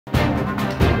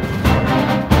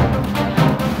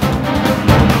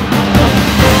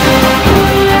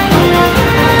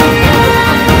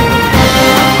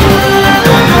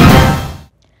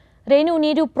Reinu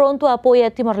Unidu Prontu apoia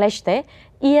Timor-Leste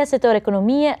e a setor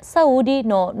Ekomónia, Saúde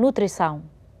no Nutrisaun.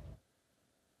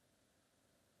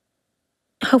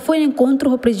 Foi um encontro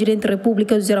com o presidente da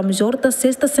República do Geral-Major da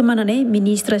sexta semana,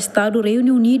 ministra de Estado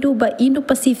Reinu Unidu do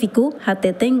Indo-Pacífico,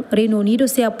 até tem Reino Unido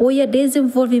se apoia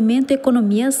desenvolvimento,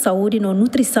 economia, saúde no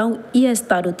Nutrisaun e a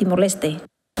Estado Timor-Leste.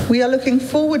 We are looking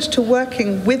forward to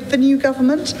working with the new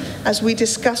government as we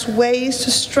discuss ways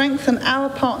to strengthen our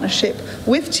partnership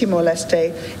with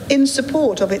Timor-Leste in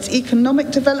support of its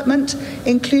economic development,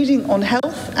 including on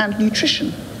health and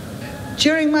nutrition.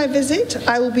 During my visit,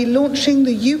 I will be launching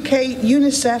the UK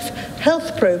UNICEF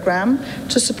Health Programme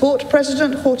to support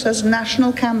President Horta's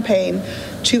national campaign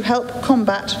to help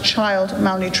combat child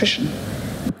malnutrition.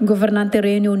 Governante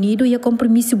Reino Unido e a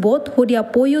compromisso bot de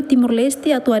apoio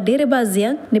Timor-Leste a adere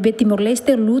baseado nebe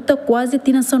Timor-Leste luta quase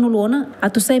tinação lona a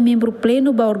sai membro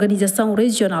pleno da organização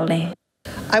regional.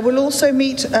 I will also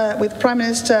meet with Prime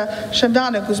Minister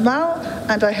Xandana Gusmao,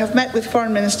 and I have met with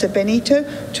Foreign Minister Benito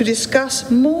to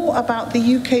discuss more about the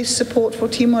UK's support for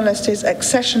Timor-Leste's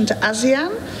accession to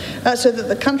ASEAN, so that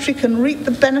the country can reap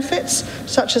the benefits,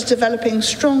 such as developing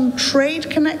strong trade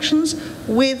connections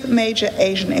with major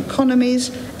Asian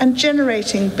economies and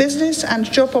generating business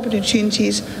and job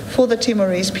opportunities for the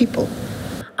Timorese people.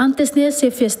 Antes de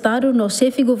chefe Estado no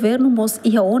chefe governo mos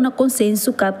ia ona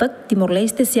consenso katak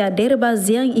Timor-Leste se adere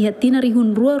basean ia tina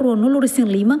rihun rua nulu resin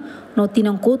lima no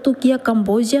tinan koto kia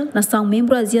Camboja nação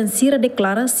membro ASEAN sira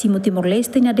declara simo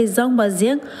Timor-Leste na adesão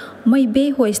basean mai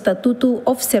be ho estatuto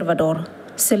observador.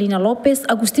 Celina Lopes,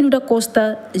 Agustino da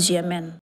Costa, GMN.